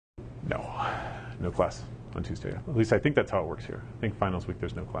no class on Tuesday. At least I think that's how it works here. I think finals week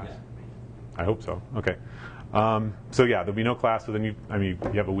there's no class. I hope so. Okay. So yeah, there'll be no class. So then you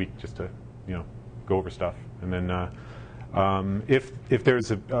have a week just to go over stuff, and then if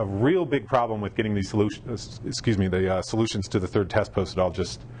there's a real big problem with getting these solutions, the solutions to the third test posted, I'll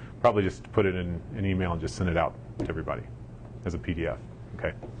probably just put it in an email and just send it out to everybody as a PDF.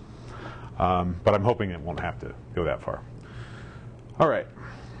 Okay. But I'm hoping it won't have to go that far. All right.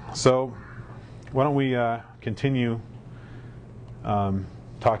 So why don't we continue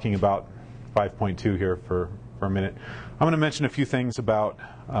talking about 5.2 here for a minute. I'm going to mention a few things about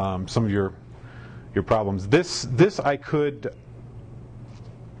some of your problems. This I could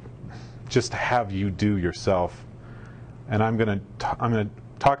just have you do yourself, and I'm going to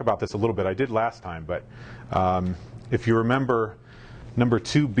talk about this a little bit. I did last time, but if you remember number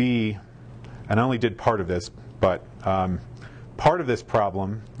 2b, and I only did part of this, but part of this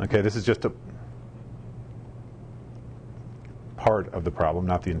problem, okay, this is just a part of the problem,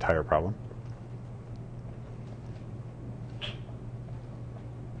 not the entire problem.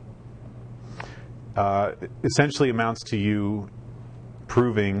 Essentially amounts to you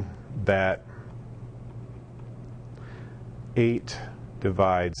proving that 8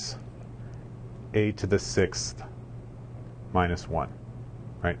 divides a to the 6th minus 1,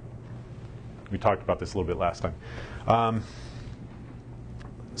 right? We talked about this a little bit last time.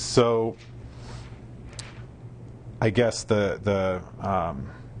 So I guess the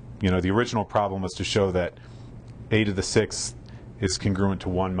original problem was to show that a to the 6th is congruent to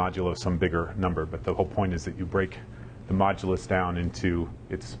 1 modulo some bigger number, but the whole point is that you break the modulus down into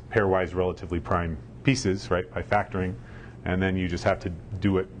its pairwise relatively prime pieces, right, by factoring, and then you just have to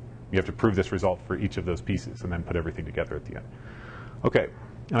do it. You have to prove this result for each of those pieces and then put everything together at the end. Okay,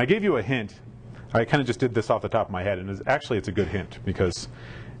 and I gave you a hint. I kind of just did this off the top of my head, and it's a good hint because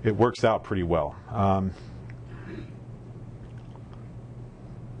it works out pretty well. I'm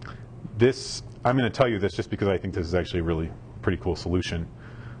going to tell you this just because I think this is actually a really pretty cool solution.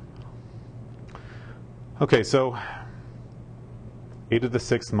 Okay, so a to the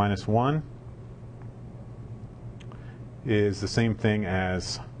 6th minus 1 is the same thing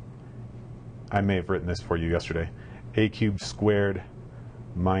as, I may have written this for you yesterday, a cubed squared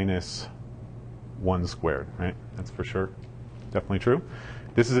minus 1 squared, right? That's for sure. Definitely true.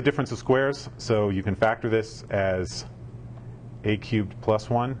 This is a difference of squares, so you can factor this as a cubed plus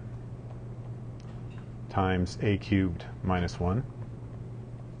 1 times a cubed minus 1.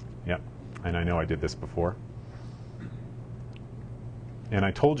 Yep, and I know I did this before. And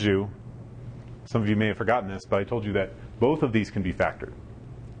I told you, some of you may have forgotten this, but I told you that both of these can be factored.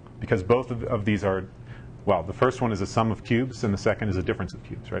 Because both of these are, well, the first one is a sum of cubes, and the second is a difference of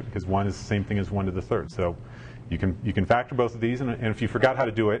cubes, right? Because 1 is the same thing as 1 to the 3rd. So you can factor both of these, and if you forgot how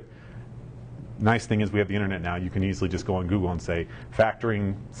to do it, nice thing is we have the internet now. You can easily just go on Google and say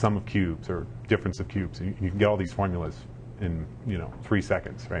factoring sum of cubes or difference of cubes. And you can get all these formulas in 3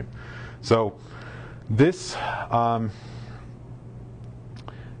 seconds, right? So this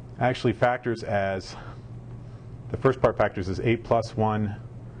actually factors as, the first part factors as a plus 1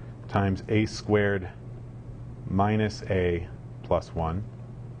 times a squared minus a plus 1.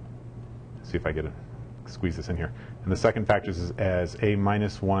 Let's see if I get squeeze this in here. And the second factors is as a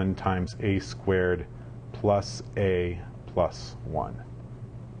minus 1 times a squared plus a plus 1.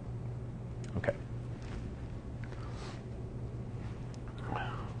 Okay.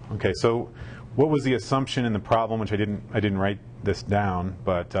 Okay, so what was the assumption in the problem, which I didn't write this down,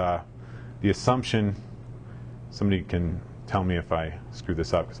 but the assumption, somebody can tell me if I screw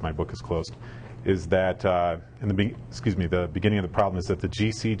this up because my book is closed, is that the beginning of the problem is that the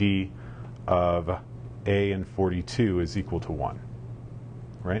GCD of a and 42 is equal to 1,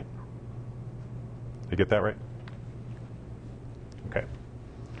 right? Did I get that right? Okay.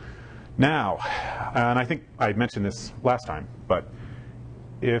 Now, and I think I mentioned this last time, but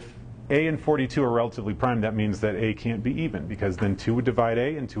if a and 42 are relatively prime, that means that a can't be even, because then 2 would divide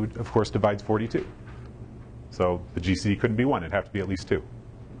a, and 2, of course, divides 42. So the GCD couldn't be 1. It'd have to be at least 2.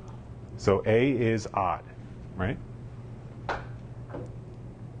 So a is odd, right?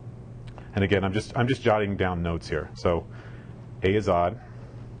 And again, I'm just jotting down notes here. So a is odd.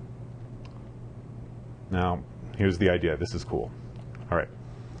 Now, here's the idea. This is cool. All right.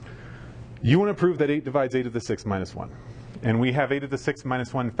 You want to prove that 8 divides a to the 6th minus 1. And we have a to the 6th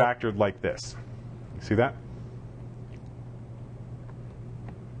minus 1 factored like this. See that?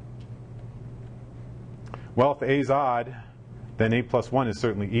 Well, if a is odd, then a plus 1 is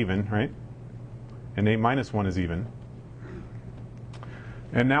certainly even, right? And a minus 1 is even.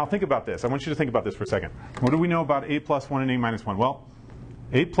 And now think about this. I want you to think about this for a second. What do we know about a plus 1 and a minus 1? Well,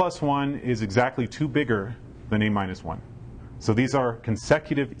 8 plus 1 is exactly 2 bigger than a minus 1. So these are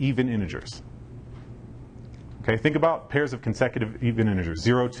consecutive even integers. Okay, think about pairs of consecutive even integers.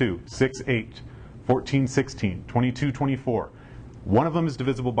 0, 2, 6, 8, 14, 16, 22, 24. One of them is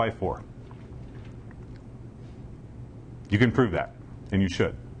divisible by 4. You can prove that, and you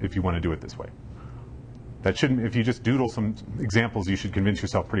should, if you want to do it this way. That shouldn't, if you just doodle some examples, you should convince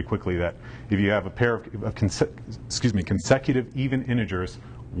yourself pretty quickly that if you have a pair of consecutive even integers,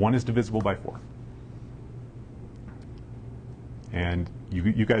 one is divisible by 4. And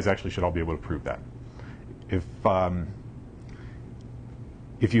you guys actually should all be able to prove that.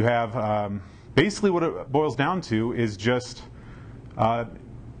 If you have, basically what it boils down to is just,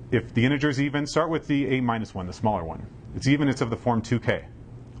 if the integer is even, start with the a minus 1, the smaller one. It's even, it's of the form 2k.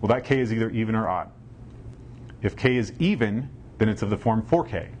 Well, that k is either even or odd. If k is even, then it's of the form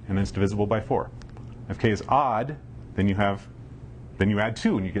 4k, and then it's divisible by 4. If k is odd, then you add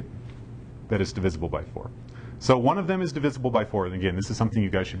 2, and you get that it's divisible by 4. So one of them is divisible by 4. And again, this is something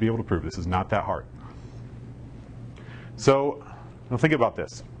you guys should be able to prove. This is not that hard. So now think about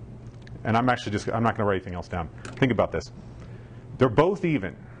this. And I'm not going to write anything else down. Think about this. They're both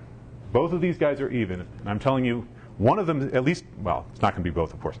even. Both of these guys are even. And I'm telling you, one of them, at least, well, it's not going to be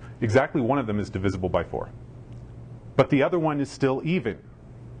both, of course. Exactly one of them is divisible by 4. But the other one is still even.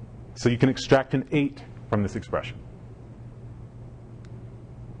 So you can extract an 8 from this expression.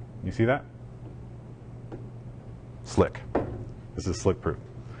 You see that? Slick. This is slick proof.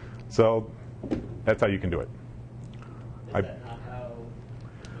 So that's how you can do it. Is that not how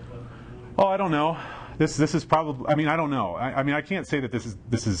Oh, I don't know. This is probably, I mean, I don't know. I mean, I can't say that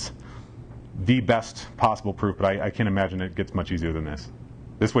this is the best possible proof, but I can't imagine it gets much easier than this.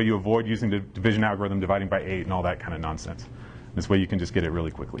 This way you avoid using the division algorithm, dividing by 8, and all that kind of nonsense. This way you can just get it really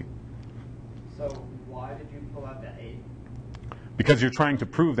quickly. So why did you pull out that 8? Because you're trying to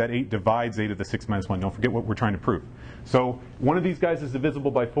prove that 8 divides a to the 6 minus 1. Don't forget what we're trying to prove. So one of these guys is divisible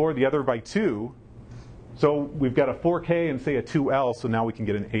by 4, the other by 2. So we've got a 4k and say a 2l, so now we can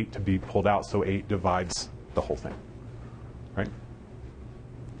get an 8 to be pulled out, so 8 divides the whole thing. Right?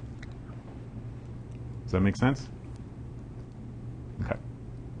 Does that make sense? Okay.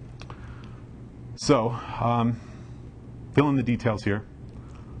 So, fill in the details here.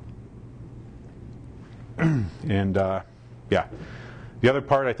 And yeah, the other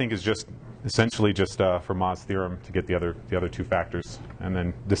part I think is just essentially just Fermat's theorem to get the other two factors, and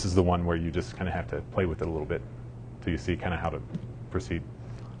then this is the one where you just kind of have to play with it a little bit till you see kind of how to proceed.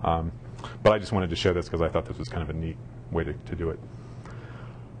 But I just wanted to show this because I thought this was kind of a neat way to do it.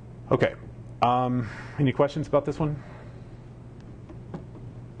 Okay. Any questions about this one?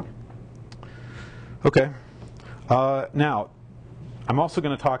 Okay. Now, I'm also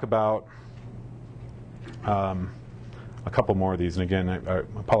going to talk about a couple more of these. And again, I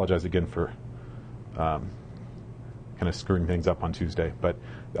apologize again for kind of screwing things up on Tuesday. But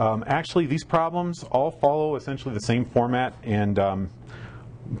actually, these problems all follow essentially the same format. And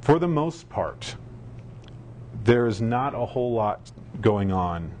for the most part, there's not a whole lot going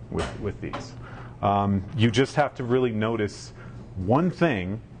on with these. You just have to really notice one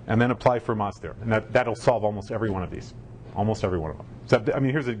thing and then apply Fermat's theorem. And that'll solve almost every one of these. Almost every one of them. Except, I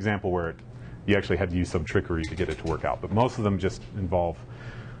mean, here's an example where you actually had to use some trickery to get it to work out. But most of them just involve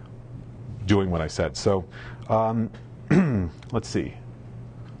doing what I said. So let's see.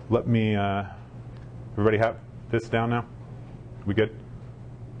 Let me, everybody have this down now? We good?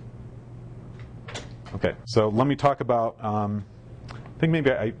 Okay, so let me talk about, I think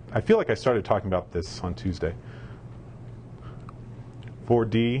maybe I feel like I started talking about this on Tuesday. For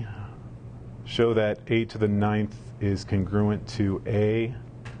D, show that a to the 9th is congruent to a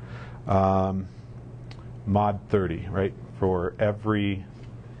mod 30, right, for every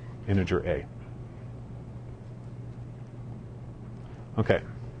integer a. Okay.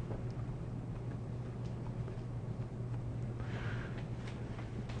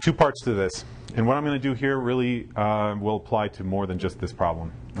 Two parts to this. And what I'm going to do here really will apply to more than just this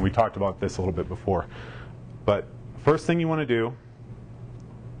problem. And we talked about this a little bit before. But first thing you want to do,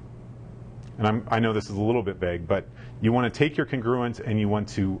 and I know this is a little bit vague, but you want to take your congruent and you want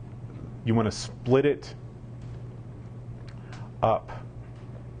to split it up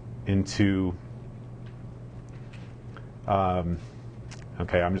into,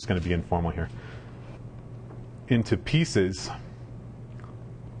 okay, I'm just going to be informal here, into pieces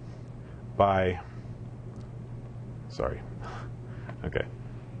by, sorry, okay,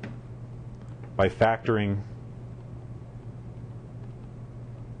 by factoring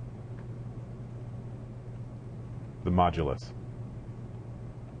the modulus.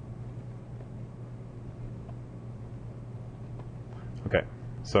 Okay.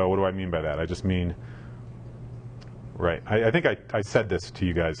 So what do I mean by that? I just mean, right, I think I said this to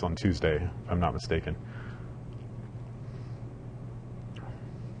you guys on Tuesday, if I'm not mistaken.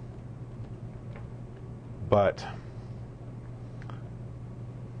 But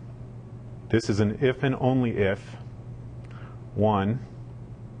this is an if and only if 1,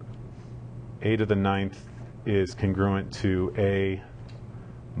 a to the 9th is congruent to a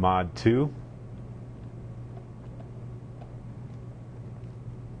mod 2,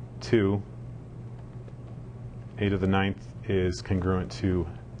 2, a to the 9th is congruent to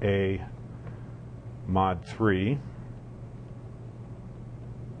a mod 3,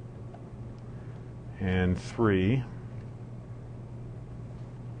 and 3,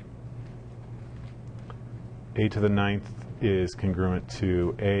 a to the 9th is congruent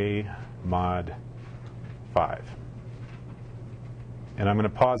to a mod 5. And I'm going to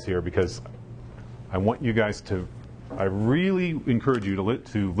pause here because I want you guys to, I really encourage you to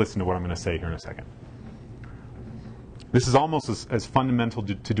listen to what I'm going to say here in a second. This is almost as fundamental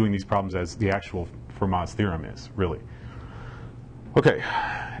to doing these problems as the actual Fermat's theorem is, really. Okay,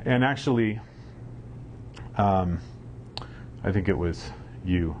 and actually, I think it was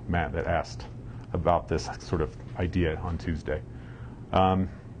you, Matt, that asked about this sort of idea on Tuesday.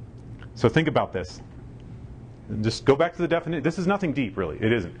 So think about this. Just go back to the definition. This is nothing deep, really.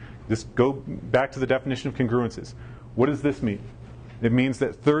 It isn't. Just go back to the definition of congruences. What does this mean? It means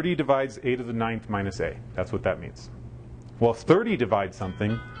that 30 divides a to the 9th minus a. That's what that means. Well, if 30 divides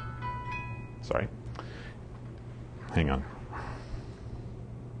something, sorry, hang on.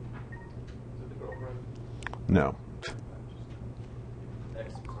 No.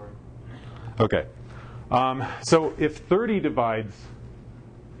 Okay. So if 30 divides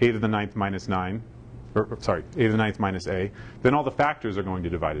a to the 9th minus 9, or sorry, a to the 9th minus a, then all the factors are going to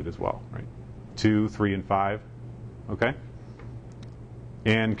divide it as well, right? 2, 3, and 5. Okay?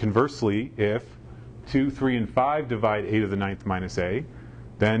 And conversely, if 2, 3, and 5 divide a to the 9th minus a,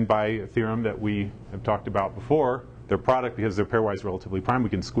 then by a theorem that we have talked about before, their product, because they're pairwise relatively prime, we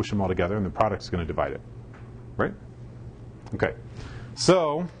can squish them all together and the product's going to divide it. Right? Okay.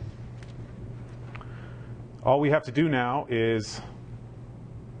 So all we have to do now is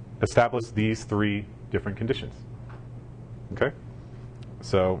establish these 3 different conditions. Okay?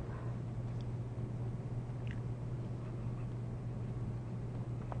 So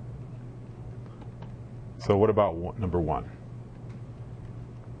what about number 1?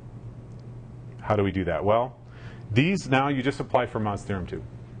 How do we do that? Well, these now you just apply Fermat's theorem to.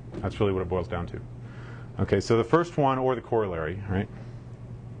 That's really what it boils down to. Okay, so the first one, or the corollary, right?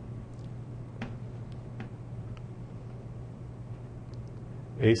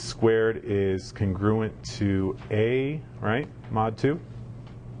 A squared is congruent to a, right, mod 2.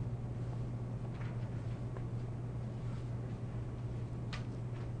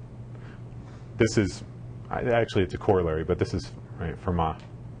 This is, actually it's a corollary, but this is, right, Fermat's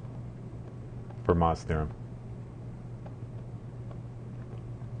theorem.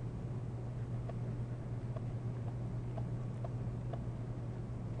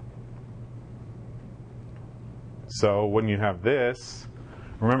 So when you have this,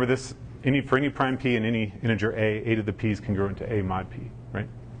 remember this, for any prime p and any integer a to the p is congruent to a mod p, right?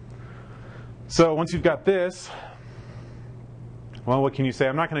 So once you've got this, well, what can you say?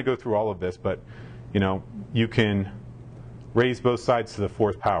 I'm not going to go through all of this, but you can raise both sides to the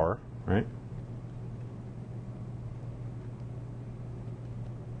 4th power, right?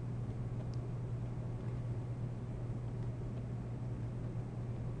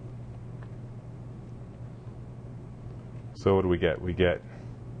 So what do we get? We get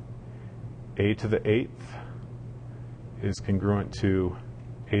a to the 8th is congruent to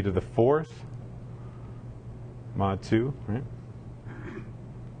a to the 4th mod 2, right?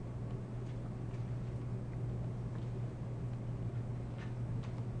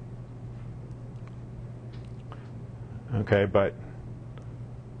 Okay, but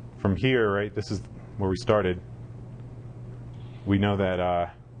from here, right, this is where we started. We know that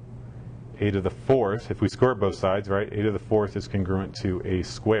a to the 4th, if we square both sides, right, a to the 4th is congruent to a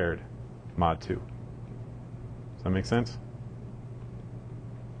squared mod 2. Does that make sense?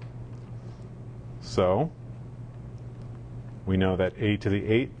 So we know that a to the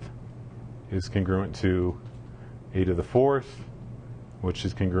 8th is congruent to a to the 4th, which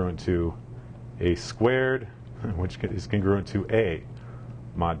is congruent to a squared, which is congruent to a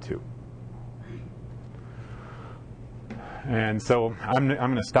mod 2. And so I'm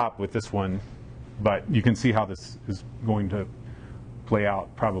going to stop with this one, but you can see how this is going to play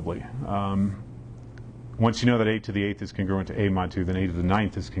out probably. Once you know that a to the 8th is congruent to a mod 2, then a to the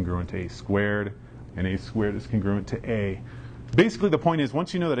 9th is congruent to a squared, and a squared is congruent to a. basically the point is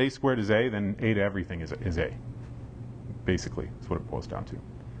once you know that a squared is a, then a to everything is a. Basically, that's what it boils down to.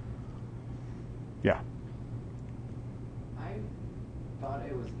 Yeah. I thought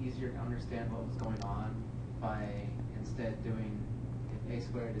it was easier to understand what was going on by instead doing if a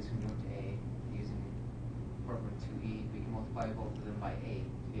squared is congruent to a using formula 2e, we can multiply both of them by a to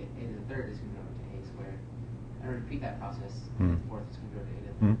get a to the third is congruent to a squared. And repeat that process. A to the fourth is congruent to a to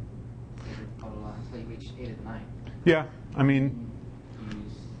the third. Blah, blah, blah, until you reach a to the ninth. Yeah, I mean,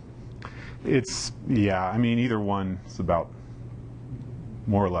 it's, yeah, I mean, either one is about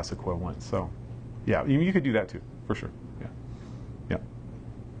more or less equivalent. So, yeah, you could do that too, for sure. Yeah. Yeah.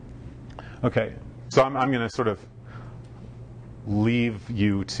 Okay, so I'm going to sort of leave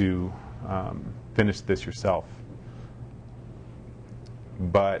you to finish this yourself.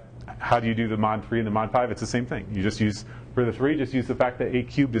 But how do you do the mod 3 and the mod 5? It's the same thing. You just use, for the 3, just use the fact that a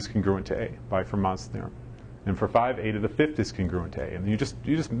cubed is congruent to a by Fermat's theorem. And for 5, a to the 5th is congruent to a. And you just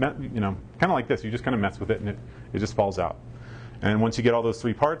you know, kind of like this. You just kind of mess with it, and it just falls out. And once you get all those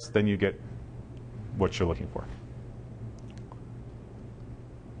 3 parts, then you get what you're looking for.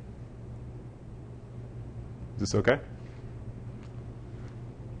 Is this okay?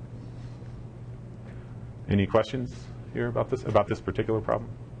 Any questions here about this particular problem?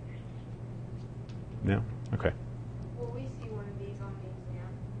 No? Okay. Will we see one of these on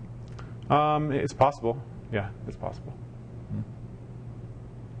the exam? It's possible. Yeah, it's possible.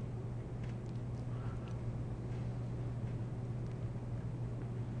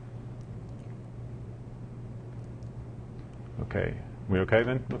 Okay. We okay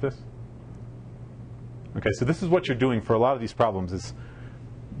then with this? Okay, so this is what you're doing for a lot of these problems is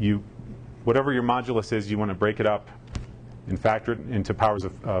whatever your modulus is, you want to break it up and factor it into powers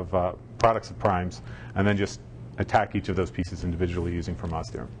of products of primes, and then just attack each of those pieces individually using Fermat's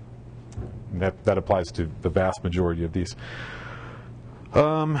theorem. And that applies to the vast majority of these.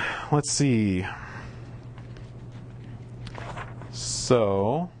 Let's see.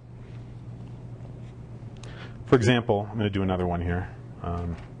 So, for example, I'm going to do another one here.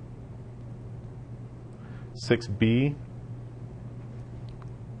 6b.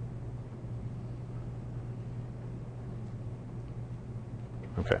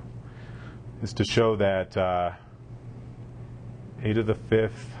 Okay. Is to show that a to the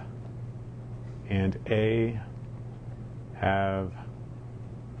 5th and a have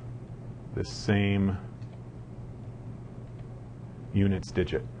the same units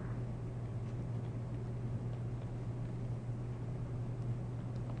digit.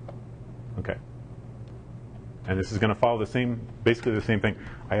 Okay. And this is going to follow the same, basically the same thing.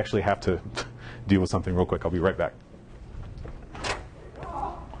 I actually have to deal with something real quick. I'll be right back.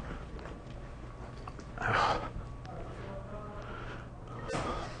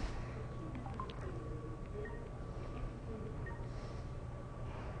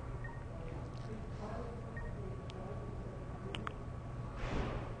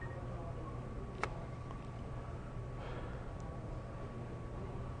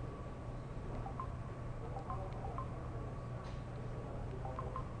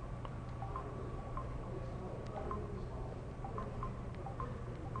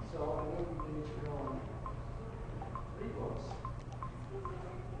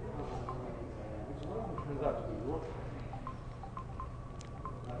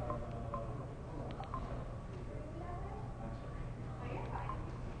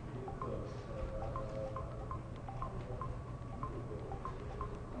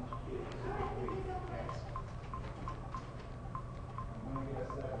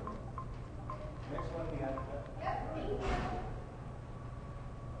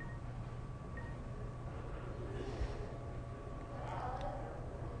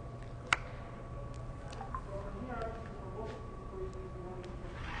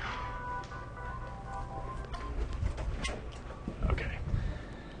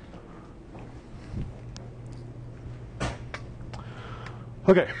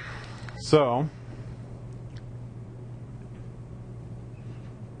 Okay, so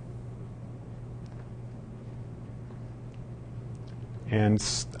and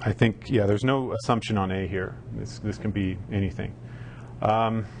I think, yeah, there's no assumption on A here. This can be anything.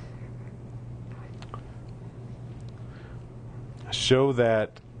 Show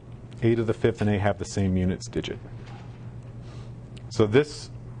that a to the 5th and a have the same units digit. So this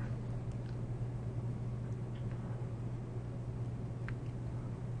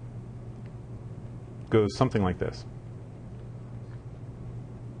goes something like this.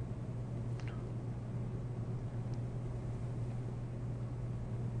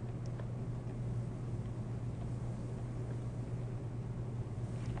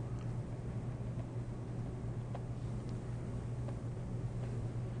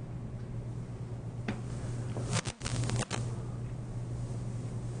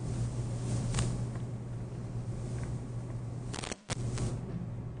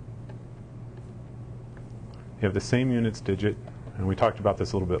 you have the same units digit, and we talked about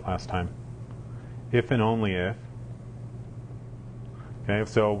this a little bit last time, if and only if. Okay,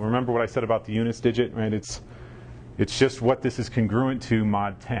 so remember what I said about the units digit, right? It's just what this is congruent to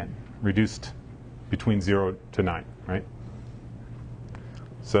mod 10, reduced between 0 to 9, right?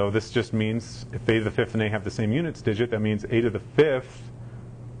 So this just means if a to the fifth and a have the same units digit, that means a to the fifth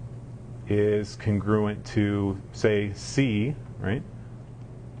is congruent to, say, c, right?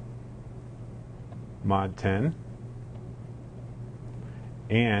 Mod 10.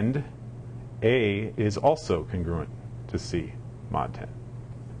 And a is also congruent to c, mod 10.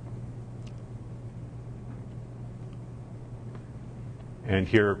 And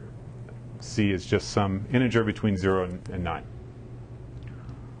here, c is just some integer between 0 and 9.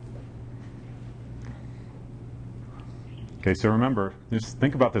 Okay, so remember, just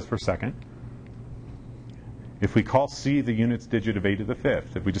think about this for a second. If we call c the units digit of a to the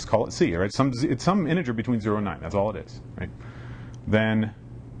fifth, if we just call it c, right? It's some integer between 0 and 9. That's all it is, right? Then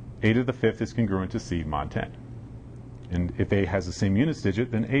a to the fifth is congruent to c mod 10. And if a has the same units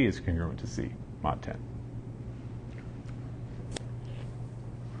digit, then a is congruent to c mod 10.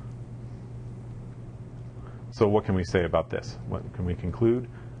 So what can we say about this? What can we conclude?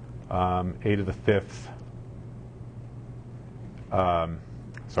 A to the fifth. Sorry,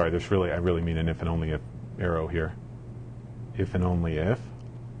 I really mean an if and only if arrow here. If and only if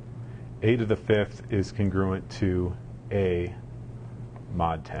a to the fifth is congruent to a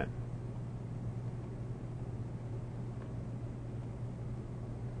mod 10.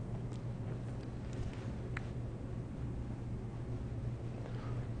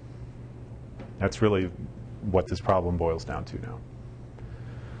 That's really what this problem boils down to now.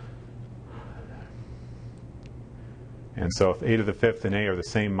 And so if a to the fifth and a are the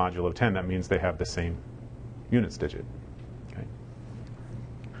same modulo 10, that means they have the same units digit. Okay.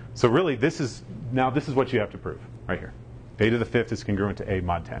 So really, this is what you have to prove right here. A to the fifth is congruent to a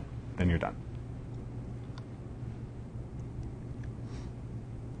mod 10. Then you're done.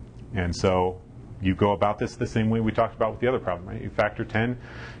 And so you go about this the same way we talked about with the other problem, right? You factor 10,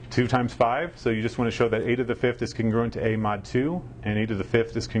 2 times 5. So you just want to show that a to the fifth is congruent to a mod 2, and a to the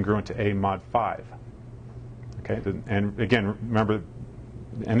fifth is congruent to a mod 5. Okay, and again, remember,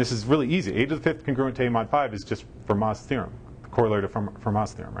 and this is really easy. A to the fifth congruent to a mod 5 is just Fermat's theorem, the corollary to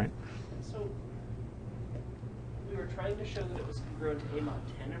Fermat's theorem, right? So we were trying to show that it was congruent to a mod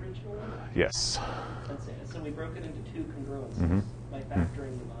 10 originally? Yes. That's it. So we broke it into 2 congruences by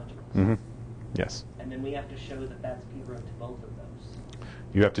factoring the modules. Mm-hmm. Yes. And then we have to show that that's congruent to both of those.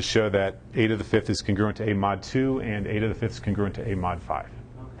 You have to show that a to the fifth is congruent to a mod 2 and a to the fifth is congruent to a mod 5. Okay.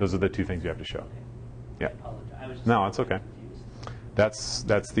 Those are the 2 things you have to show. Okay. Yeah. I apologize. I was just No, it's okay. confused.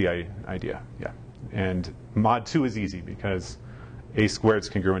 That's the idea, yeah. And mod 2 is easy because a squared is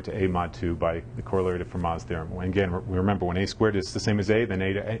congruent to a mod 2 by the corollary to Fermat's theorem. And again, we remember when a squared is the same as a, then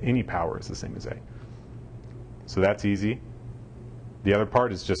a to any power is the same as a. So that's easy. The other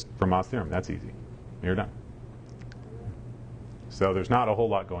part is just Fermat's theorem. That's easy. You're done. So there's not a whole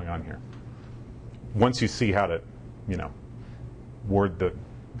lot going on here. Once you see how to, word the,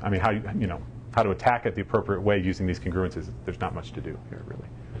 how to attack it the appropriate way using these congruences, there's not much to do here, really.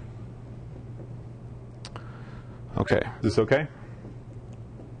 Okay, is this okay?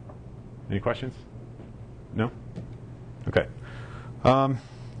 Any questions? No? Okay. I'm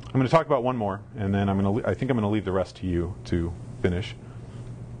going to talk about one more, and then I think I'm going to leave the rest to you to finish.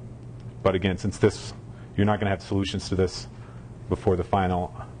 But again, since you're not going to have solutions to this before the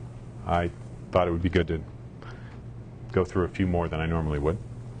final, I thought it would be good to go through a few more than I normally would.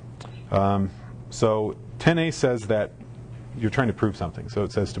 So 10a says that you're trying to prove something. So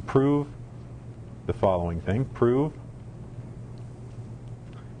it says to prove the following thing. Prove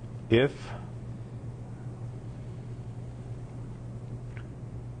if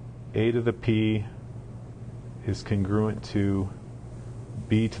a to the p is congruent to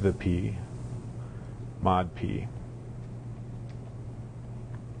b to the p mod p,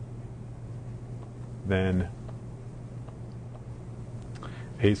 then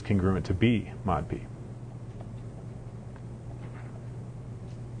a is congruent to b mod p.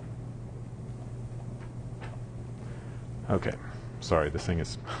 Okay, sorry, this thing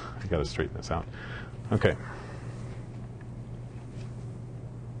is, I got to straighten this out. Okay.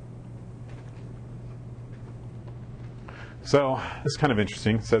 So this is kind of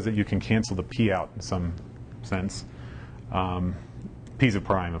interesting. It says that you can cancel the p out in some sense. P's a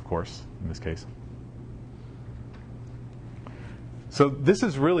prime, of course, in this case. So this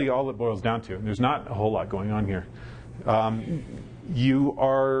is really all it boils down to. There's not a whole lot going on here. You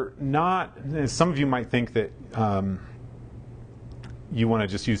are not, some of you might think that you want to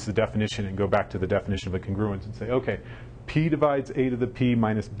just use the definition and go back to the definition of a congruence and say, okay, P divides A to the P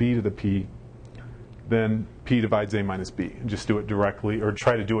minus B to the P, then P divides A minus B. And just do it directly, or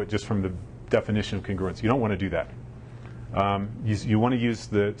try to do it just from the definition of congruence. You don't want to do that. You want to use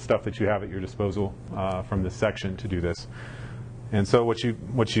the stuff that you have at your disposal from this section to do this. And so what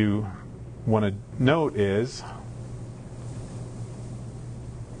you want to note is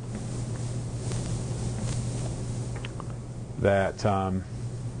that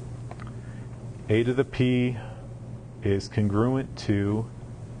A to the P is congruent to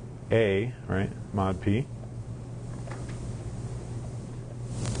A, right, mod P.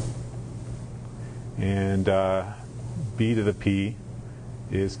 And B to the P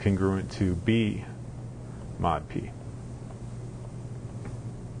is congruent to B mod P.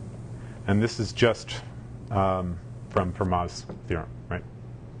 And this is just from Fermat's theorem, right?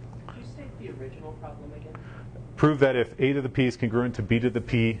 Could you state the original problem again? Prove that if A to the P is congruent to B to the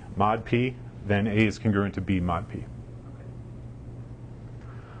P mod P, then A is congruent to B mod P. Okay.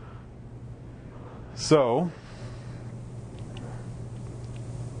 So,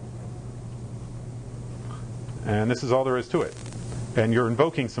 and this is all there is to it. And you're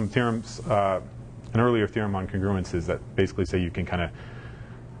invoking some theorems, an earlier theorem on congruences that basically say you can kind of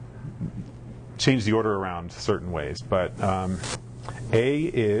change the order around certain ways. But A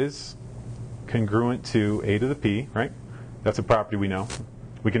is congruent to A to the P, right? That's a property we know.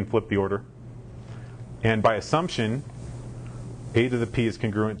 We can flip the order. And by assumption, A to the P is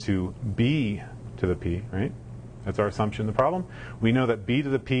congruent to B to the P, right? That's our assumption of the problem. We know that B to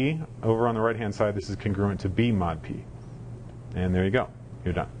the P, over on the right-hand side, this is congruent to B mod P. And there you go.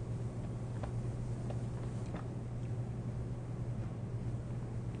 You're done.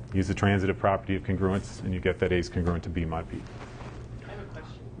 Use the transitive property of congruence, and you get that A is congruent to B mod P. I have a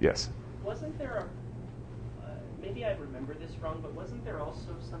question. Yes? Wasn't there maybe I remember this wrong, but wasn't there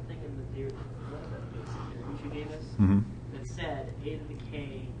also something in the theory, one of the basic theorems you gave us, that said A to the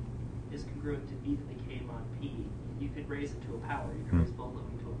K is congruent to B to the K mod P? You could raise it to a power. You could raise both of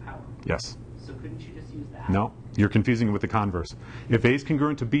them to a power. Yes. So couldn't you just use that? No, you're confusing it with the converse. If A is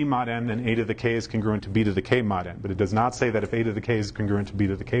congruent to B mod n, then A to the K is congruent to B to the K mod n. But it does not say that if A to the K is congruent to B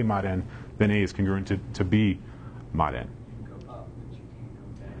to the K mod n, then A is congruent to B mod n. You can go up, but you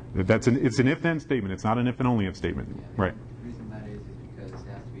can't go down. It's an if-then statement. It's not an if and only if statement. Yeah, Right. The reason that is because it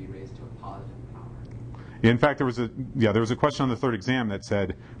has to be raised to a positive power. In fact, there was a question on the third exam that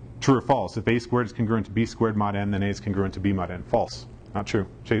said, true or false, if A squared is congruent to B squared mod n, then A is congruent to B mod n. False. Not true.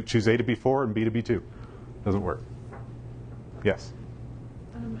 Choose A to be 4 and B to be 2. Doesn't work. Yes?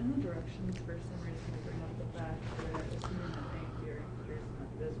 In the directions, for some reason, we bring up the fact that assuming that A here is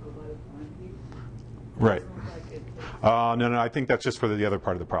not divisible by the quantity. Right. Like No, I think that's just for the other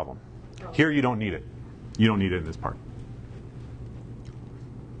part of the problem. Here you don't need it. You don't need it in this part.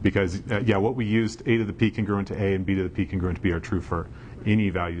 Because, what we used, A to the P congruent to A and B to the P congruent to B are true for any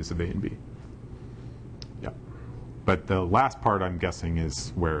values of A and B. Yeah. But the last part, I'm guessing,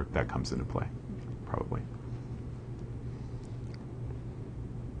 is where that comes into play, probably.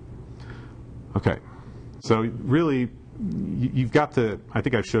 Okay. So really, you've got to, I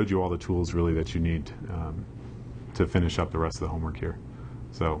think I've showed you all the tools, really, that you need to finish up the rest of the homework here.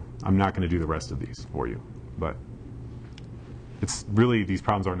 So I'm not going to do the rest of these for you. But it's really, these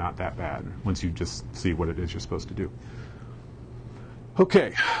problems are not that bad once you just see what it is you're supposed to do.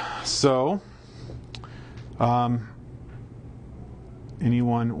 Okay, so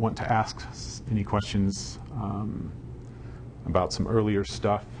anyone want to ask any questions about some earlier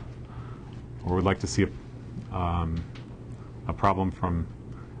stuff, or would like to see a problem from,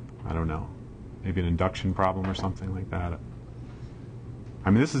 I don't know, maybe an induction problem or something like that?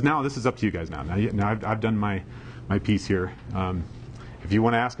 I mean, this is up to you guys now. Now I've done my piece here. If you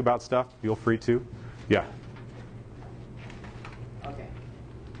want to ask about stuff, feel free to. Yeah. Okay.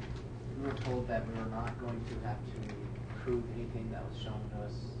 We were told that we were not going to have to prove anything that was shown to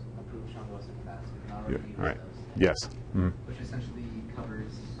us in class. We can already use Right. those. Yes. Which essentially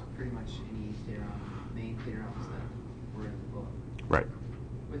covers pretty much any main theorems that were in the book. Right.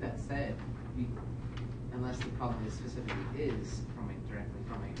 With that said, unless the problem is specifically directly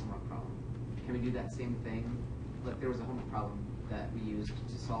from a homework problem, can we do that same thing? Like there was a homework problem that we used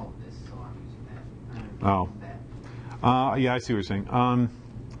to solve this, so I'm using that. Oh. Yeah, I see what you're saying.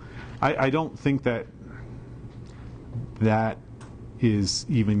 I don't think that is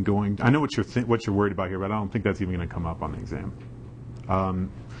even going. I know what you're worried about here, but I don't think that's even going to come up on the exam.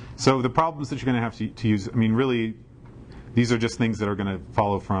 So the problems that you're going to have to use, I mean, really, these are just things that are going to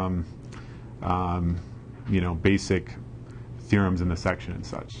follow from, basic theorems in the section and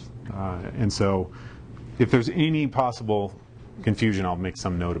such. And so, if there's any possible confusion, I'll make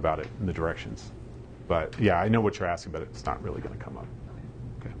some note about it in the directions. But yeah, I know what you're asking, but it's not really going to come up.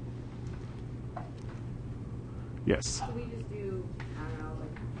 Okay. Yes. So we just do, I don't know,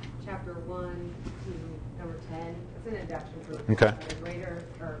 like chapter 1 to number 10. It's an induction proof. Okay. Greater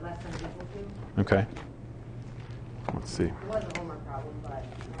or less than or equal to. Okay. Let's see. It was a homework problem, but.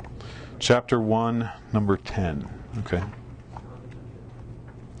 Chapter 1, number 10. Okay.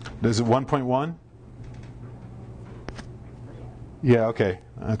 Is it 1.1? Yeah, okay.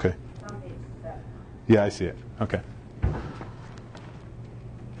 Okay. It's on page 7. Yeah, I see it. Okay.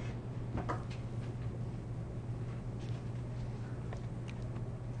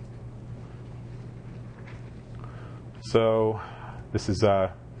 So this is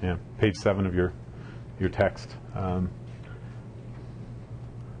page 7 of your text.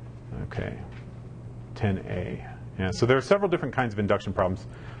 Okay, 10A. Yeah, so there are several different kinds of induction problems.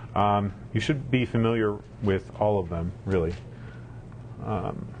 You should be familiar with all of them, really.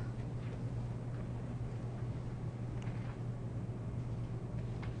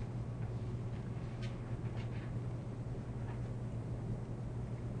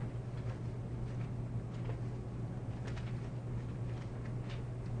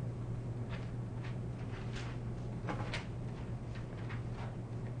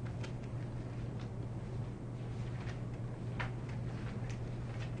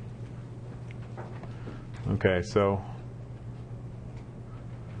 Okay, so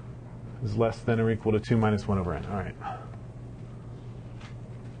is less than or equal to 2 minus 1 over n. All right.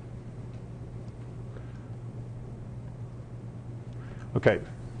 Okay.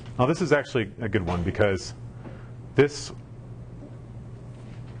 Now this is actually a good one because this,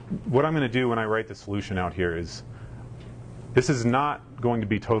 what I'm going to do when I write the solution out here is, this is not going to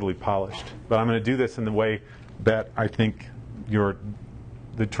be totally polished, but I'm going to do this in the way that I think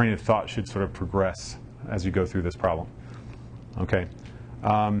the train of thought should sort of progress as you go through this problem. Okay.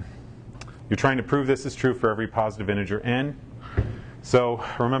 You're trying to prove this is true for every positive integer n. So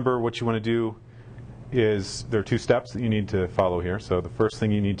remember, what you want to do is, there are 2 steps that you need to follow here. So the first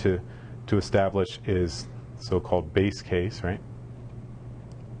thing you need to establish is so-called base case, right?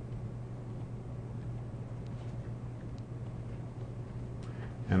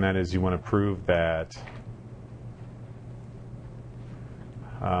 And that is, you want to prove that,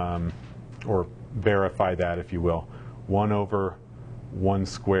 or verify that, if you will, 1 over 1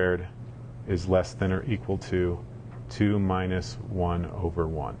 squared is less than or equal to 2 minus 1 over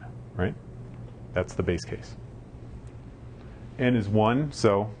 1, right? That's the base case. N is 1,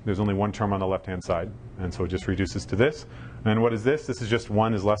 so there's only one term on the left-hand side, and so it just reduces to this. And what is this? This is just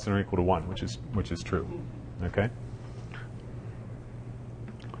 1 is less than or equal to 1, which is true. Okay?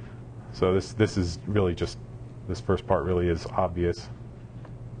 So this is really just, this first part really is obvious.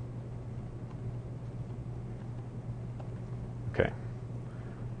 Okay.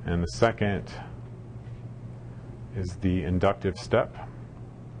 And the second is the inductive step.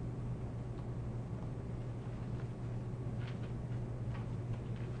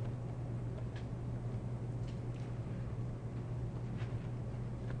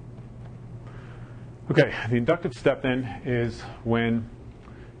 Okay, the inductive step then is when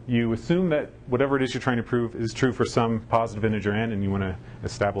you assume that whatever it is you're trying to prove is true for some positive integer n, and you want to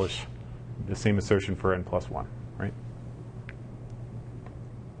establish the same assertion for n plus 1, right?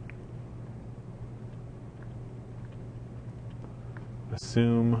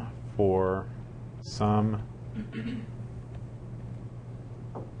 Assume for some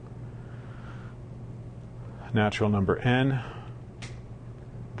natural number n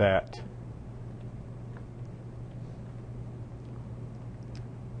that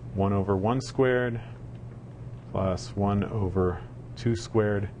 1 over 1 squared plus 1 over 2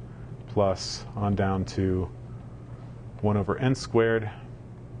 squared plus on down to 1 over n squared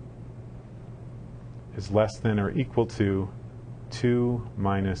is less than or equal to 2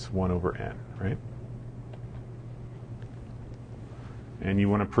 minus 1 over n, right? And you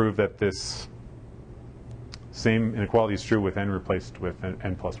want to prove that this same inequality is true with n replaced with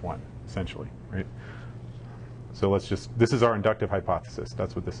n plus 1, essentially, right? So let's just, this is our inductive hypothesis.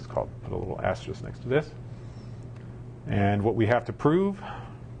 That's what this is called. Put a little asterisk next to this. And what we have to prove,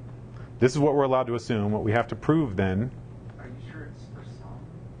 this is what we're allowed to assume. What we have to prove then. Are you sure it's for some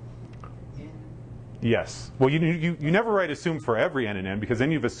n? Yes. Well, you never write assume for every n and n, because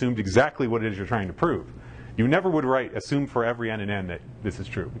then you've assumed exactly what it is you're trying to prove. You never would write assume for every n and n that this is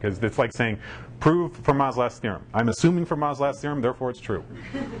true, because it's like saying prove Fermat's last theorem. I'm assuming Fermat's last theorem, therefore it's true.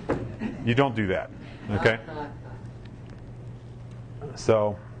 You don't do that. Okay?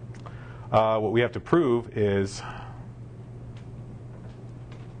 So what we have to prove is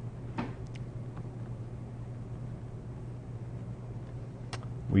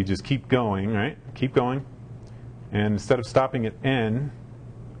we just keep going, right? Keep going. And instead of stopping at n,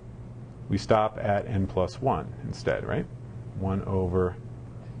 we stop at n plus 1 instead, right? 1 over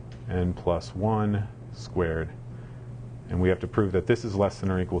n plus 1 squared. And we have to prove that this is less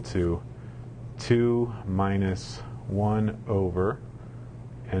than or equal to 2 minus 1 over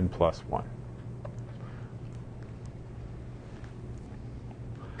n plus 1.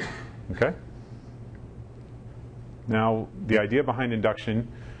 Okay? Now, the idea behind induction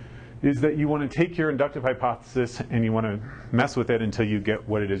is that you want to take your inductive hypothesis and you want to mess with it until you get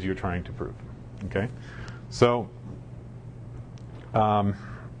what it is you're trying to prove. Okay? So,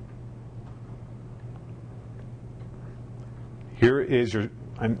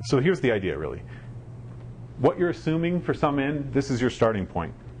 here's the idea, really. What you're assuming for some n, this is your starting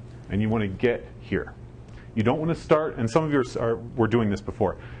point, and you want to get here. You don't want to start, and some of you were doing this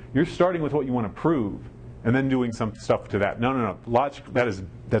before. You're starting with what you want to prove, and then doing some stuff to that. No. Logic,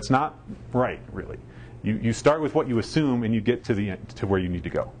 that's not right, really. You start with what you assume, and you get to the end, to where you need to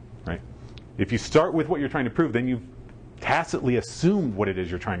go, right? If you start with what you're trying to prove, then you've tacitly assumed what it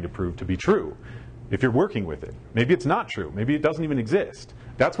is you're trying to prove to be true. If you're working with it, maybe it's not true. Maybe it doesn't even exist.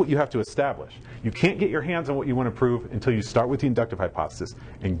 That's what you have to establish. You can't get your hands on what you want to prove until you start with the inductive hypothesis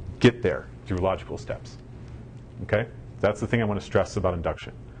and get there through logical steps. Okay? That's the thing I want to stress about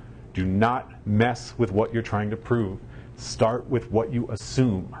induction. Do not mess with what you're trying to prove. Start with what you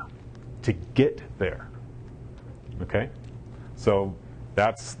assume to get there. Okay? So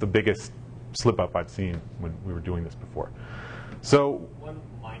that's the biggest slip up I've seen when we were doing this before. So, One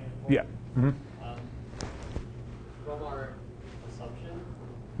minor point. yeah. Mm-hmm. From our assumption,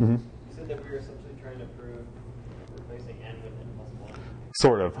 Mm-hmm. you said that we were essentially trying to prove replacing n with n plus 1.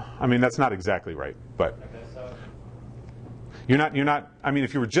 Sort of. I mean, that's not exactly right, but Okay, so you're not, I mean,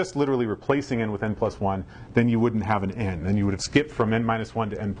 if you were just literally replacing n with n plus 1, then you wouldn't have an n. Then you would have skipped from n minus 1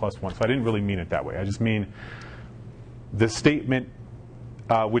 to n plus 1. So I didn't really mean it that way. I just mean the statement,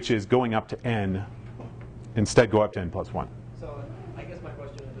 which is going up to n, instead go up to n plus 1. So I guess my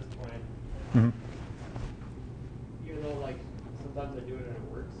question at this point, Mm-hmm. even though like sometimes I do it and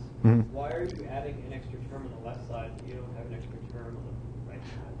it works, Mhm. why are you adding an extra term on the left side if you don't have an extra term on the right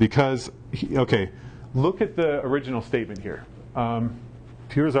side? Because, okay, look at the original statement here.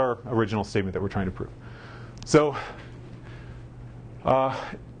 Here's our original statement that we're trying to prove. So,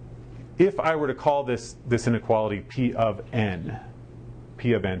 if I were to call this inequality P of n,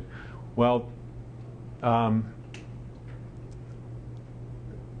 well,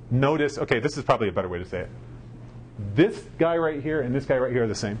 notice, okay, this is probably a better way to say it. This guy right here and this guy right here are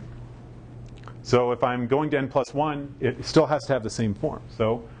the same. So if I'm going to n plus 1, it still has to have the same form.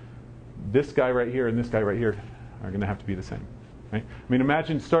 So this guy right here and this guy right here are going to have to be the same. Right? I mean,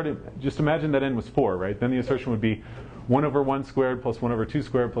 just imagine that n was 4, right? Then the assertion would be 1 over 1 squared plus 1 over 2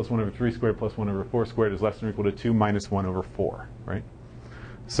 squared plus 1 over 3 squared plus 1 over 4 squared is less than or equal to 2 minus 1 over 4, right?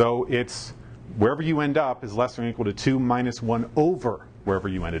 So it's wherever you end up is less than or equal to 2 minus 1 over wherever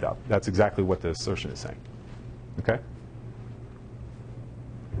you ended up. That's exactly what the assertion is saying. Okay?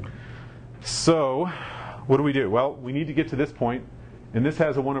 So what do we do? Well, we need to get to this point, and this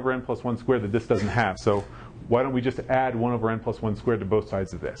has a 1 over n plus 1 squared that this doesn't have. So why don't we just add 1 over n plus 1 squared to both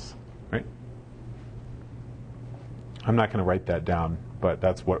sides of this, right? I'm not going to write that down, but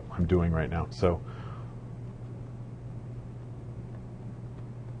that's what I'm doing right now. So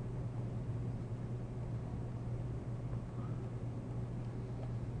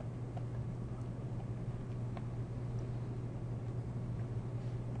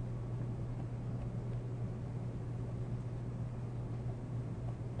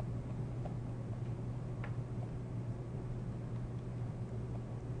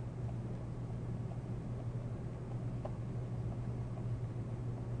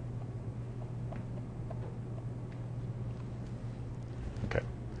okay.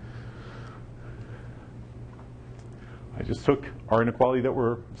 I just took our inequality that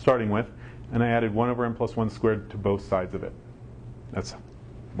we're starting with, and I added 1 over n plus 1 squared to both sides of it. That's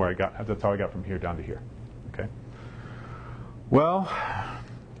how I got from here down to here. Okay. Well,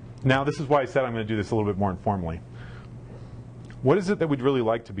 now this is why I said I'm going to do this a little bit more informally. What is it that we'd really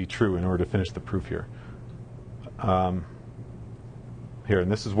like to be true in order to finish the proof here? Here,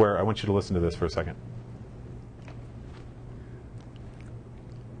 and this is where I want you to listen to this for a second.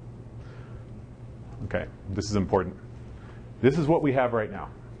 Okay, this is important. This is what we have right now.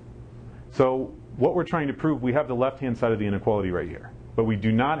 So what we're trying to prove, we have the left-hand side of the inequality right here. But we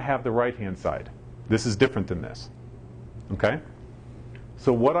do not have the right-hand side. This is different than this. Okay?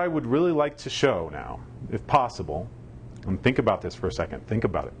 So what I would really like to show now, if possible, and think about this for a second. Think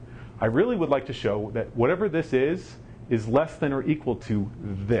about it. I really would like to show that whatever this is is less than or equal to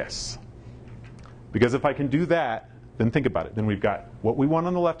this. Because if I can do that, then think about it. Then we've got what we want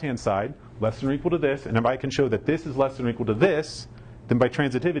on the left-hand side, less than or equal to this. And if I can show that this is less than or equal to this, then by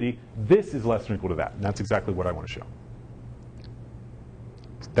transitivity, this is less than or equal to that. And that's exactly what I want to show.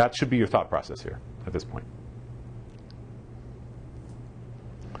 That should be your thought process here at this point.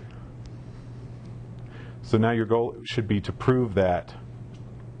 So now your goal should be to prove that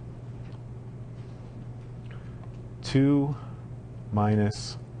 2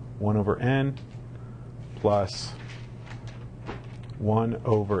 minus 1 over n plus 1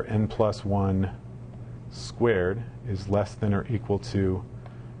 over n plus 1 squared is less than or equal to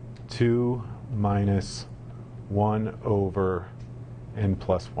 2 minus 1 over n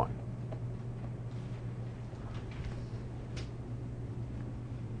plus 1.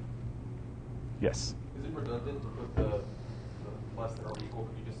 Yes? Is it redundant to put the less than or equal?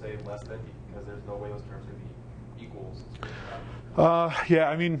 Could you just say less than, because there's no way those terms can be equals? Yeah,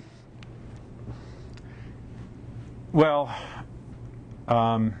 I mean, well,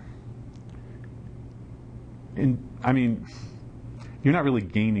 you're not really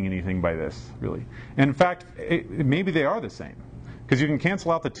gaining anything by this, really. And in fact, maybe they are the same, because you can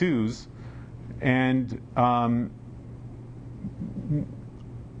cancel out the 2's, and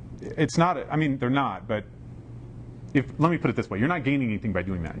it's not, I mean, they're not, but let me put it this way. You're not gaining anything by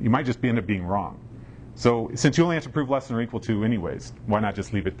doing that. You might just end up being wrong. So since you only have to prove less than or equal to anyways, why not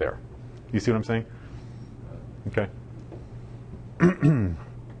just leave it there? You see what I'm saying? Okay.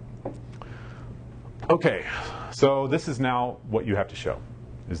 Okay, so this is now what you have to show,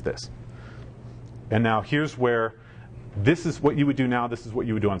 is this. And now here's where, this is what you would do now, this is what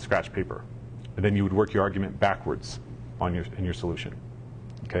you would do on scratch paper. And then you would work your argument backwards in your solution.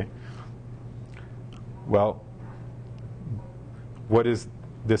 Okay? Well, what is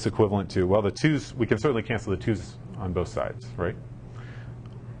this equivalent to? Well, the 2's, we can certainly cancel the 2's on both sides, right?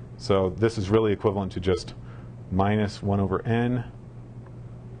 So this is really equivalent to just minus 1 over n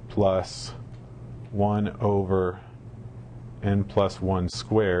plus 1 over n plus 1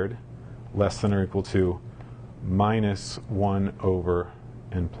 squared less than or equal to minus 1 over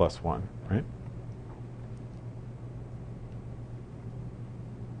n plus 1, right?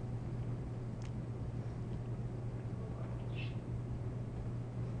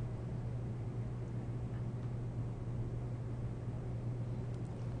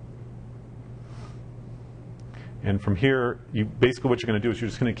 And from here, basically what you're going to do is you're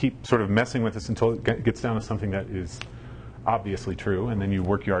just going to keep sort of messing with this until it gets down to something that is obviously true, and then you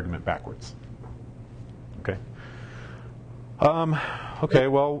work your argument backwards. Okay. Okay.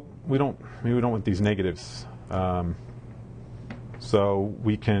 Well, maybe we don't want these negatives. So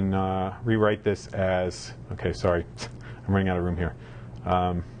we can rewrite this as, okay, sorry, I'm running out of room here.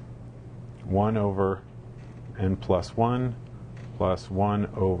 1 over n plus 1 plus 1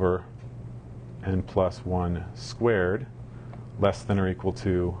 over n plus 1 squared less than or equal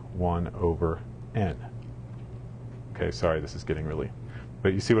to 1 over n. Okay, sorry, this is getting really...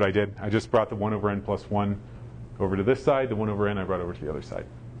 But you see what I did? I just brought the 1 over n plus 1 over to this side. The 1 over n I brought over to the other side.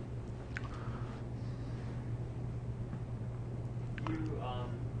 You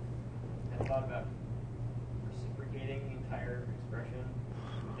had thought about reciprocating the entire expression?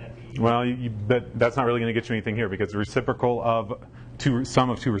 Would that be... Well, that's not really going to get you anything here, because the reciprocal of sum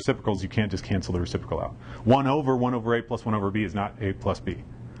of two reciprocals, you can't just cancel the reciprocal out. 1 over a plus 1 over b is not a plus b.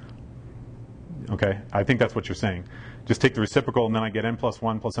 Okay? I think that's what you're saying. Just take the reciprocal, and then I get n plus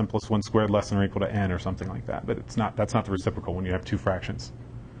 1 squared less than or equal to n, or something like that. But that's not the reciprocal when you have two fractions.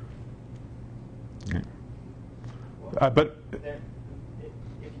 Okay. But if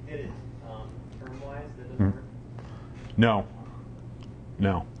you did it term-wise, that doesn't work? No.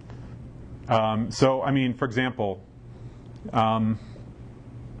 No. So, I mean, for example,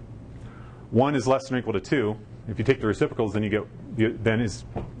 1 is less than or equal to 2. If you take the reciprocals, then you get, then is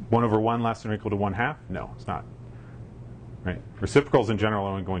 1 over 1 less than or equal to 1/2? No, it's not. Right? Reciprocals in general are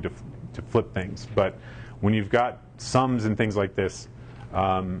only going to flip things, but when you've got sums and things like this,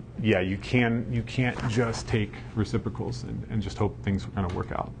 yeah, you can't just take reciprocals and just hope things are going to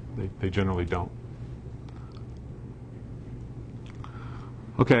work out. They generally don't.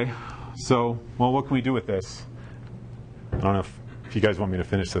 Okay, so, well, what can we do with this? I don't know if you guys want me to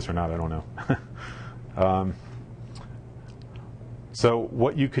finish this or not. I don't know. So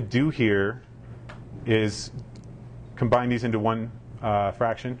what you could do here is combine these into one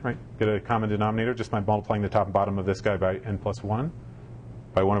fraction, right? Get a common denominator just by multiplying the top and bottom of this guy by n plus 1,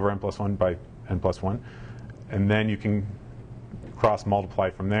 by 1 over n plus 1 by n plus 1. And then you can cross multiply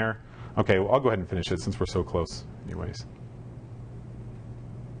from there. Okay, well, I'll go ahead and finish it since we're so close anyways.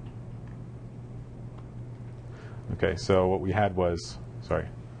 Okay, so what we had was,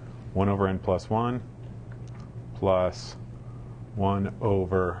 1 over n plus 1 plus 1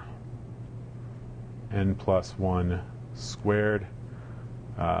 over n plus 1 squared.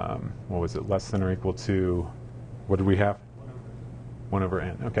 What was it? Less than or equal to, what did we have? 1 over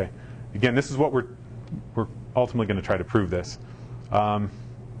n. Okay. Again, this is what we're ultimately going to try to prove this. Well,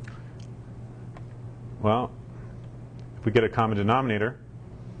 if we get a common denominator,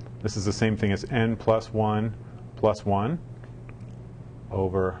 this is the same thing as n plus 1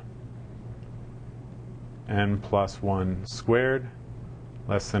 over n plus 1 squared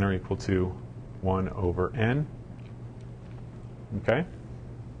less than or equal to 1 over n. Okay?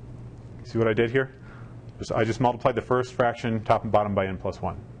 See what I did here? I just multiplied the first fraction top and bottom by n plus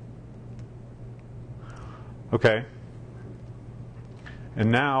 1. Okay.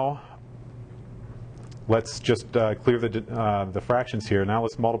 And now let's just clear the fractions here. Now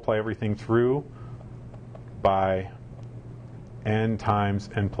let's multiply everything through by n times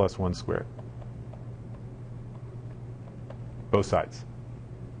n plus 1 squared. Both sides.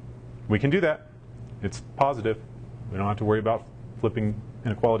 We can do that. It's positive. We don't have to worry about flipping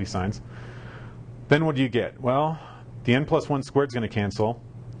inequality signs. Then what do you get? Well, the n plus 1 squared is going to cancel,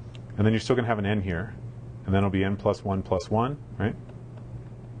 and then you're still going to have an n here. And then it'll be n plus 1, right?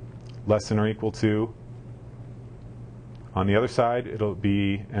 Less than or equal to, on the other side, it'll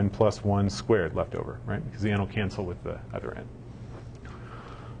be n plus 1 squared left over, right? Because the n will cancel with the other n.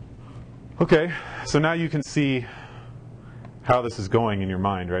 Okay, so now you can see how this is going in your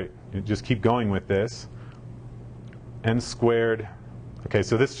mind, right? You just keep going with this. N squared. Okay,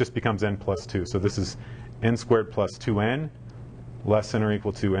 so this just becomes n plus 2. So this is n squared plus 2n less than or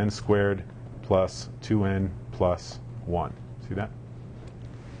equal to n squared plus 2n plus 1. See that?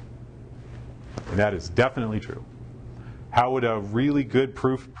 And that is definitely true. How would a really good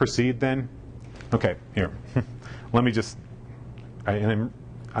proof proceed then? Okay, here. Let me just,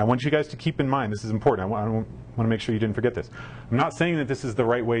 I want you guys to keep in mind, this is important. I want to make sure you didn't forget this. I'm not saying that this is the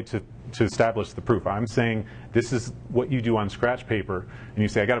right way to establish the proof. I'm saying this is what you do on scratch paper, and you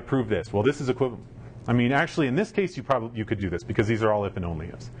say, I got to prove this. Well, this is equivalent. I mean, actually, in this case, you could do this because these are all if and only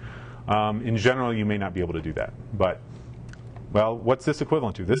ifs. In general, you may not be able to do that. But, well, what's this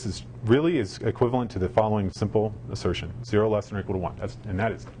equivalent to? This is really equivalent to the following simple assertion: 0 less than or equal to 1. And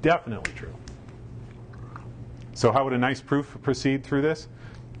that is definitely true. So how would a nice proof proceed through this?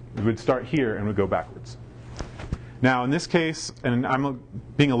 We would start here and we'd go backwards. Now, in this case, and I'm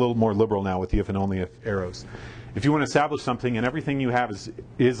being a little more liberal now with the if and only if arrows. If you want to establish something and everything you have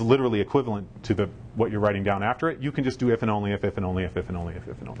is literally equivalent to what you're writing down after it, you can just do if and only if and only if and only if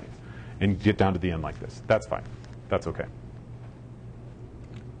and only if, and get down to the end like this. That's fine. That's okay.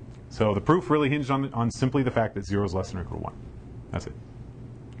 So the proof really hinged on simply the fact that 0 is less than or equal to 1. That's it.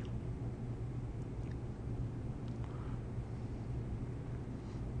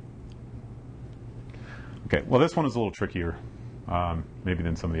 Okay, well, this one is a little trickier maybe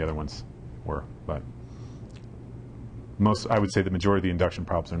than some of the other ones were, but I would say the majority of the induction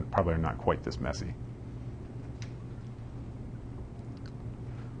problems probably are not quite this messy.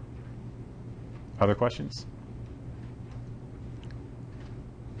 Other questions?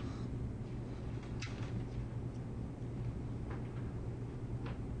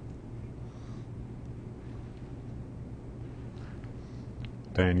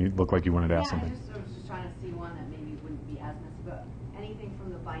 Diane, you look like you wanted to ask something. I was just trying to see one that maybe wouldn't be as messy, but anything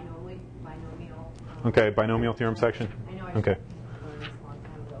from the binomial. Okay, binomial theorem section. I know. Okay. Learned this a long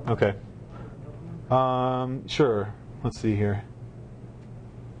time ago. Okay. Sure. Let's see here.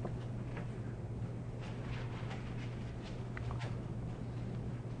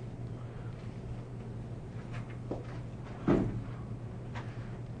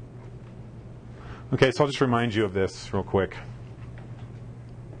 Okay, so I'll just remind you of this real quick.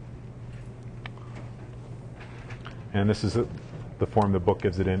 And this is the form the book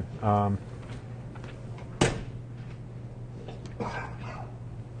gives it in.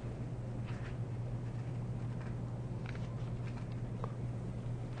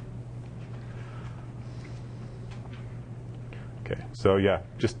 Okay, so yeah,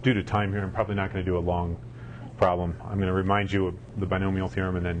 just due to time here, I'm probably not going to do a long problem. I'm going to remind you of the binomial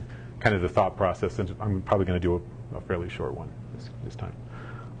theorem and then kind of the thought process. And I'm probably going to do a fairly short one this time.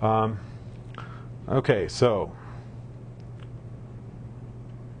 Okay, so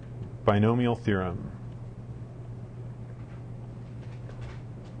binomial theorem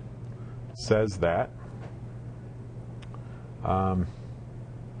says that a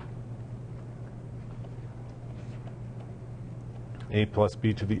plus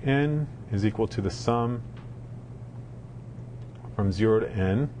b to the n is equal to the sum from 0 to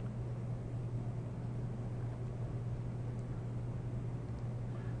n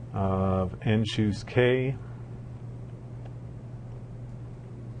of n choose k,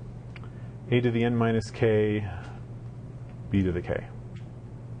 a to the n minus k, b to the k.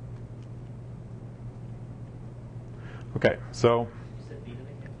 Okay, so, You said b to the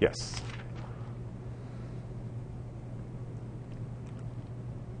k? yes.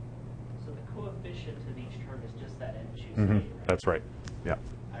 So the coefficient of each term is just that n choose Mhm, k, right? that's right, yeah.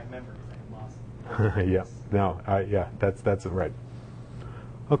 I remember because I lost. Yeah, no, yeah, that's it, right.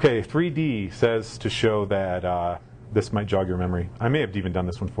 Okay, 3D says to show that this might jog your memory. I may have even done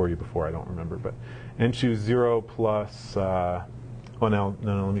this one for you before, I don't remember, but n choose 0 plus, oh, no,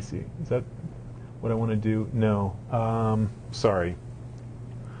 let me see. Is that what I want to do? No, sorry.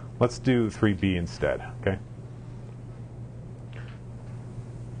 Let's do 3B instead, okay?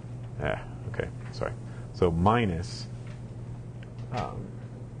 Okay, sorry. So minus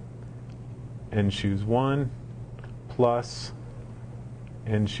n choose 1 plus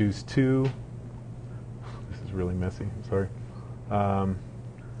n choose 2. This is really messy, I'm sorry.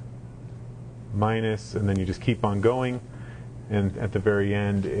 Minus, and then you just keep on going. And at the very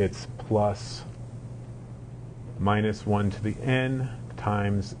end, it's plus minus 1 to the n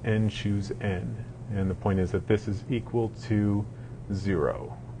times n choose n. And the point is that this is equal to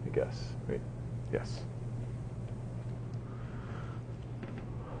 0, I guess, right? Yes.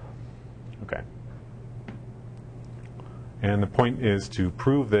 Okay. And the point is to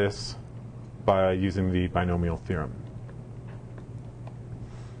prove this by using the binomial theorem.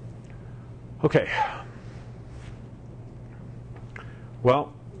 Okay.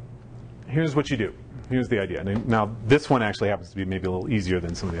 Well, here's what you do. Here's the idea. Now, this one actually happens to be maybe a little easier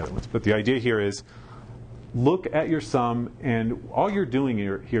than some of the other ones. But the idea here is look at your sum, and all you're doing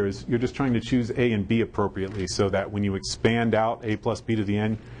here is you're just trying to choose a and b appropriately so that when you expand out a plus b to the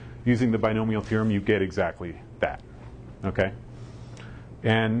n using the binomial theorem, you get exactly that. Okay?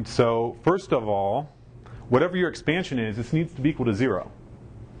 And so, first of all, whatever your expansion is, this needs to be equal to 0.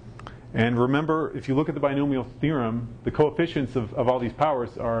 And remember, if you look at the binomial theorem, the coefficients of all these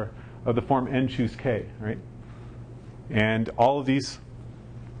powers are of the form n choose k, right? And all of these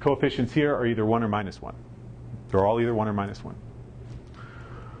coefficients here are either 1 or minus 1. They're all either 1 or minus 1.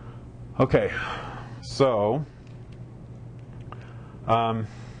 Okay, so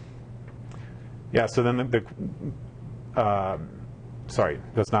yeah. So then sorry,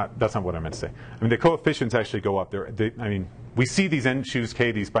 that's not what I meant to say. I mean, the coefficients actually go up there. I mean, we see these n choose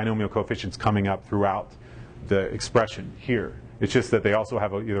k, these binomial coefficients coming up throughout the expression here. It's just that they also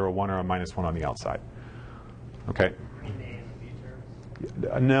have either a 1 or a minus 1 on the outside. Okay. In the A and the B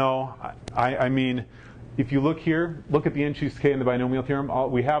terms? No, I mean, if you look here, look at the n choose k in the binomial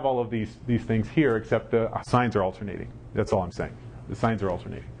theorem. We have all of these things here, except the signs are alternating. That's all I'm saying. The signs are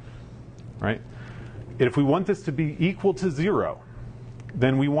alternating, right? And if we want this to be equal to 0,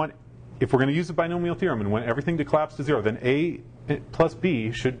 then we want, if we're going to use the binomial theorem and want everything to collapse to 0, then a plus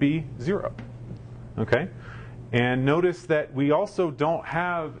b should be 0. Okay? And notice that we also don't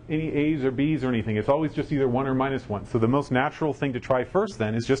have any a's or b's or anything. It's always just either 1 or minus 1. So the most natural thing to try first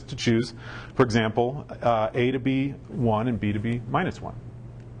then is just to choose, for example, a to be 1 and b to be minus 1.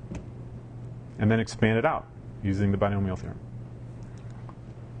 And then expand it out using the binomial theorem.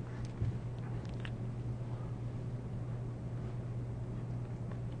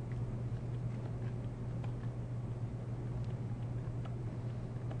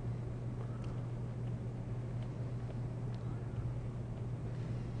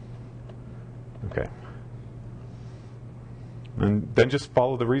 Okay. And then just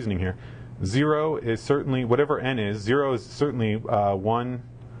follow the reasoning here. 0 is certainly, whatever n is, 0 is certainly 1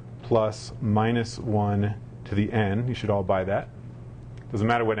 plus minus 1 to the n. You should all buy that. Doesn't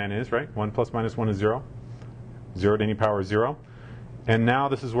matter what n is, right? 1 plus minus 1 is 0. 0 to any power is 0. And now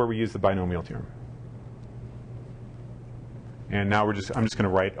this is where we use the binomial theorem. And now I'm just going to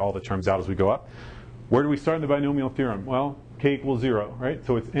write all the terms out as we go up. Where do we start in the binomial theorem? Well, k equals 0, right?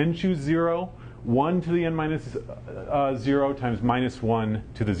 So it's n choose 0, 1 to the n minus 0 times minus 1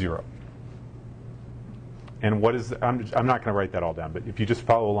 to the 0. And what is, I'm not going to write that all down, but if you just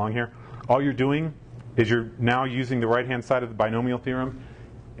follow along here, all you're doing is you're now using the right-hand side of the binomial theorem.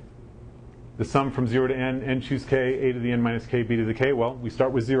 The sum from 0 to n choose k, a to the n minus k, b to the k. Well, we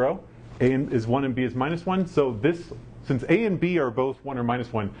start with 0. A is 1 and b is minus 1. So this, since a and b are both 1 or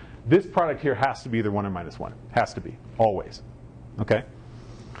minus 1, this product here has to be either 1 or minus 1. Has to be, always. Okay?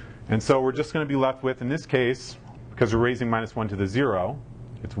 And so we're just going to be left with, in this case, because we're raising minus 1 to the 0,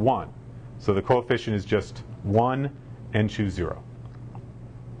 it's 1. So the coefficient is just 1 and choose 0.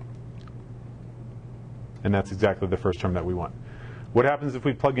 And that's exactly the first term that we want. What happens if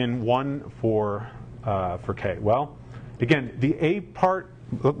we plug in 1 for k? Well, again, the A part,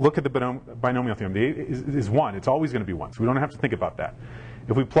 look at the binomial theorem. The A is 1. It's always going to be 1, so we don't have to think about that.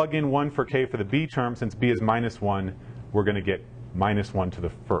 If we plug in 1 for k for the B term, since B is minus 1, we're going to get minus 1 to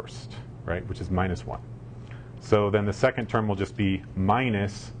the first, right, which is minus 1. So then the second term will just be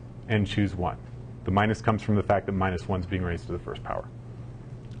minus and choose 1. The minus comes from the fact that minus 1 is being raised to the first power.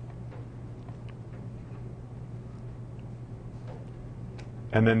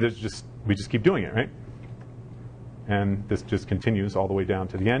 And then we just keep doing it, right? And this just continues all the way down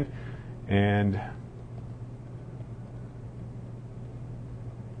to the end. And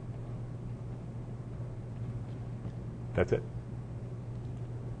that's it.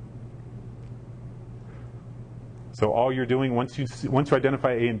 So all you're doing, once you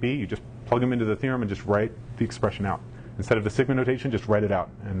identify A and B, you just plug them into the theorem and just write the expression out. Instead of the sigma notation, just write it out,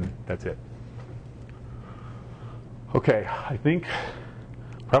 and that's it. Okay, I think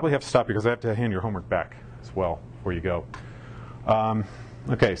probably have to stop because I have to hand your homework back as well before you go.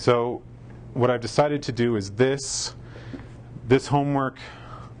 Okay, so what I've decided to do is this homework.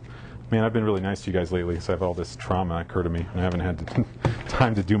 Man, I've been really nice to you guys lately, so I have all this trauma occur to me, and I haven't had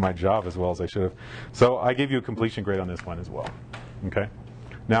time to do my job as well as I should have. So I gave you a completion grade on this one as well. Okay.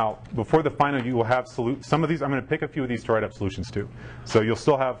 Now, before the final, you will have some of these. I'm going to pick a few of these to write up solutions to. So you'll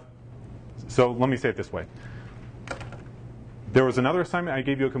still have. So let me say it this way. There was another assignment I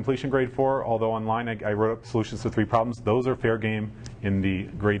gave you a completion grade for, although online I wrote up solutions to 3 problems. Those are fair game in the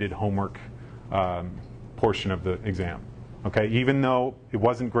graded homework portion of the exam. Okay, even though it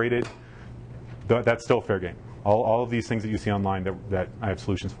wasn't graded, that's still fair game. All of these things that you see online that I have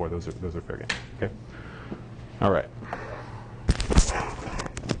solutions for, those are fair game. Okay, all right.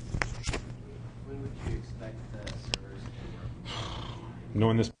 When would you expect the servers to work?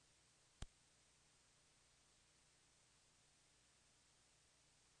 Knowing this.